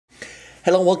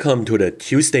Hello, welcome to the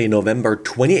Tuesday, November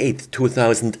 28th,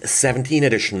 2017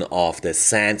 edition of the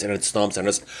SANS Internet Storm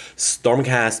Center's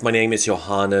Stormcast. My name is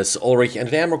Johannes Ulrich and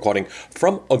today I'm recording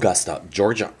from Augusta,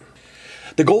 Georgia.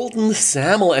 The Golden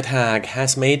SAML attack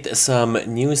has made some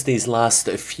news these last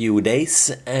few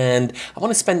days and I want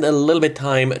to spend a little bit of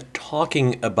time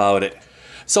talking about it.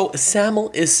 So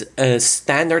SAML is a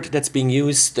standard that's being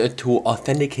used to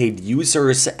authenticate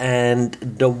users, and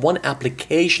the one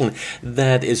application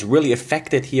that is really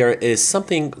affected here is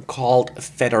something called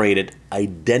federated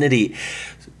identity.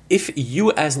 If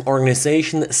you as an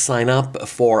organization sign up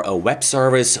for a web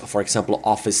service, for example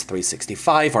Office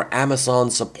 365 or Amazon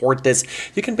support this,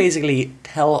 you can basically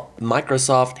tell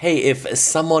Microsoft, hey, if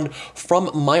someone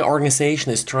from my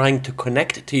organization is trying to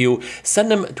connect to you, send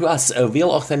them to us.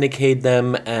 We'll authenticate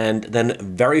them and then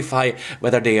verify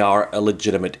whether they are a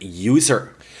legitimate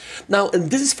user. Now,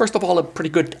 this is first of all a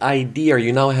pretty good idea.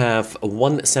 You now have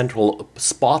one central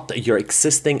spot, your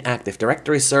existing Active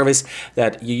Directory service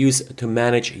that you use to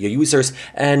manage your users,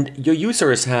 and your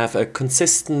users have a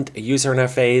consistent user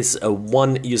interface,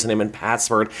 one username and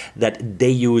password that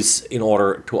they use in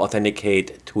order to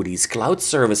authenticate to these cloud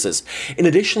services. In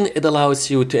addition, it allows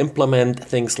you to implement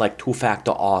things like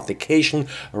two-factor authentication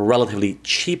relatively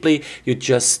cheaply. You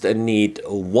just need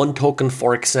one token,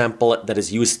 for example, that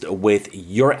is used with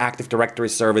your Active Directory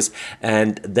service,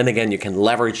 and then again you can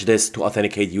leverage this to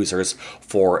authenticate users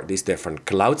for these different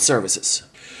cloud services.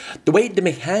 The way the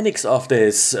mechanics of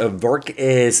this work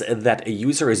is that a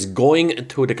user is going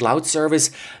to the cloud service,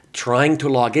 trying to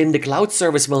log in. The cloud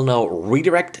service will now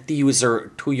redirect the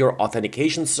user to your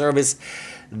authentication service.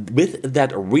 With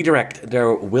that redirect,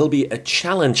 there will be a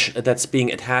challenge that's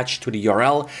being attached to the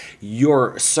URL.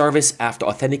 Your service, after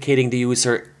authenticating the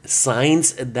user,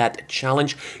 signs that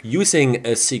challenge using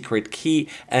a secret key,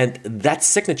 and that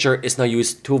signature is now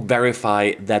used to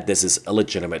verify that this is a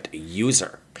legitimate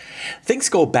user. Things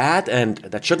go bad, and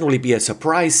that shouldn't really be a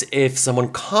surprise if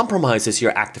someone compromises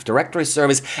your Active Directory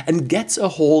service and gets a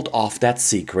hold of that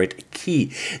secret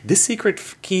key. This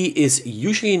secret key is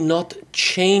usually not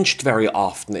changed very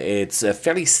often. It's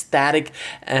fairly static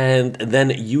and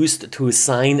then used to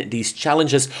sign these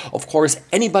challenges. Of course,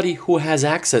 anybody who has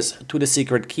access to the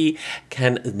secret key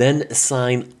can then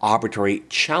sign arbitrary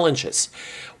challenges.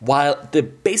 While the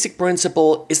basic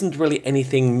principle isn't really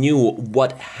anything new,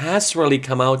 what has really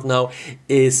come out now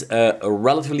is a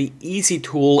relatively easy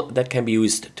tool that can be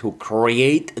used to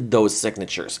create those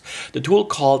signatures. The tool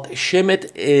called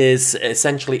Shimit is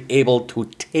essentially able to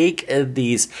take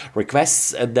these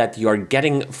requests that you are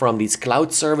getting from these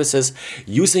cloud services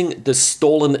using the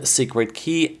stolen secret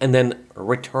key and then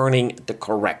returning the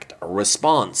correct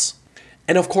response.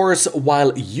 And of course,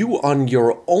 while you on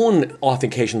your own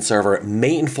authentication server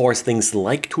may enforce things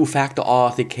like two-factor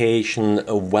authentication,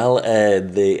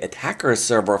 the attacker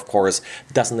server, of course,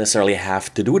 doesn't necessarily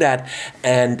have to do that.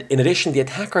 And in addition, the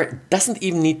attacker doesn't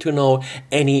even need to know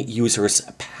any user's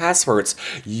passwords.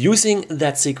 Using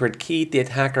that secret key, the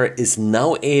attacker is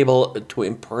now able to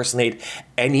impersonate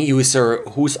any user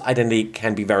whose identity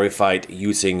can be verified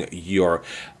using your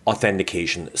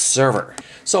authentication server.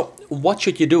 So what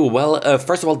should you do? Well,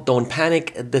 first of all, don't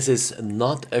panic. This is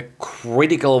not a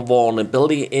critical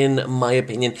vulnerability in my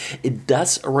opinion. It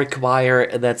does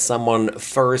require that someone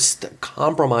first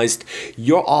compromised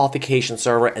your authentication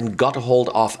server and got a hold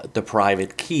of the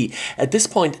private key. At this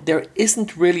point, there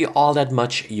isn't really all that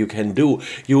much you can do.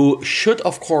 You should,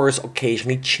 of course,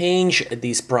 occasionally change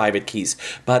these private keys.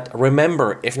 But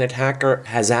remember, if an attacker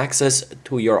has access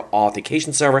to your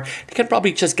authentication server, they can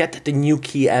probably just get the new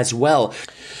key as well.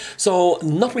 So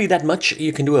not really that much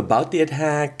you can do about the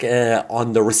attack.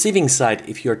 On the receiving side,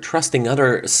 if you're trusting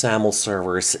other SAML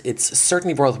servers, it's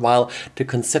certainly worthwhile to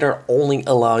consider only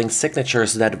allowing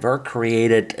signatures that were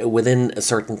created within a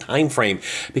certain time frame.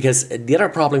 Because the other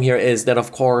problem here is that,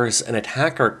 of course, an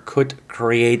attacker could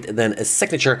create then a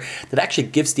signature that actually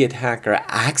gives the attacker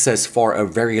access for a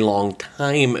very long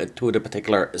time to the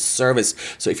particular service.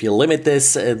 So if you limit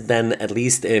this, then at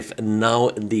least if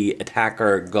now the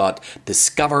attacker got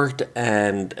discovered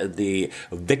and the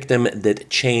victim did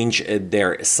change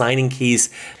their signing keys,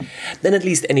 then at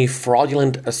least any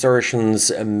fraudulent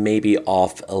assertions may be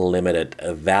of limited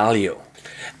value.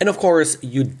 And of course,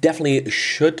 you definitely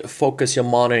should focus your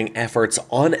monitoring efforts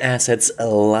on assets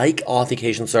like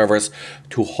authentication servers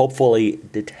to hopefully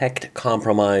detect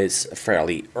compromise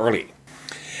fairly early.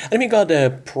 And we got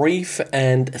a brief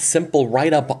and simple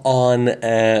write-up on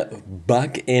a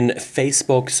bug in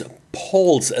Facebook's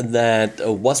polls that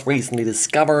was recently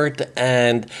discovered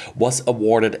and was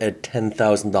awarded a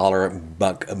 $10,000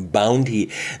 bug bounty.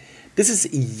 This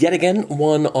is yet again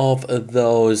one of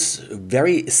those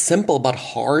very simple but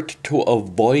hard to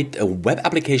avoid web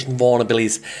application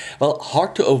vulnerabilities. Well,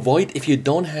 hard to avoid if you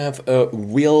don't have a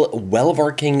real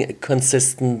well-working,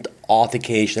 consistent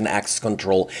authentication and access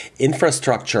control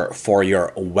infrastructure for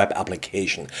your web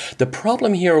application. The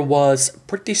problem here was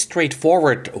pretty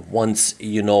straightforward once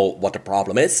you know what the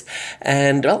problem is.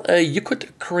 And well, you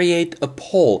could create a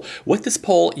poll. With this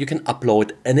poll, you can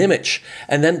upload an image,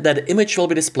 and then that image will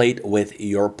be displayed with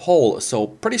your poll. So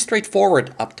pretty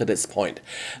straightforward up to this point.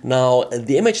 Now,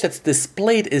 the image that's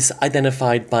displayed is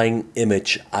identified by an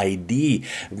image ID.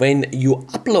 When you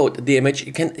upload the image,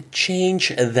 you can change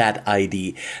that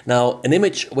ID. Now, an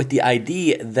image with the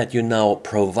ID that you now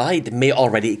provide may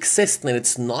already exist and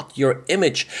it's not your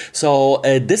image. So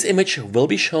this image will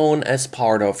be shown as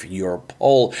part of your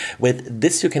poll. With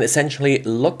this, you can essentially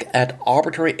look at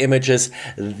arbitrary images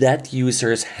that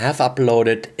users have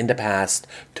uploaded in the past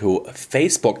to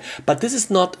Facebook. But this is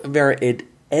not where it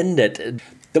ended.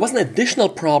 There was an additional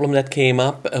problem that came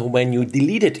up when you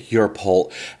deleted your poll.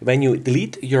 When you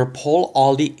delete your poll,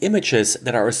 all the images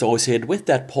that are associated with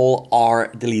that poll are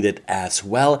deleted as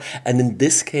well. And in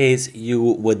this case, you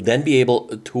would then be able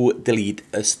to delete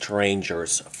a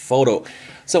stranger's photo.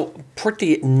 So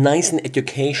pretty nice and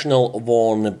educational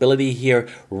vulnerability here.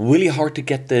 Really hard to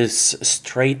get this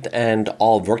straight and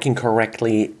all working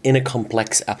correctly in a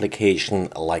complex application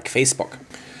like Facebook.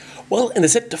 Well, and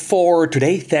that's it for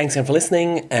today. Thanks again for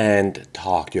listening, and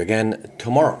talk to you again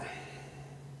tomorrow.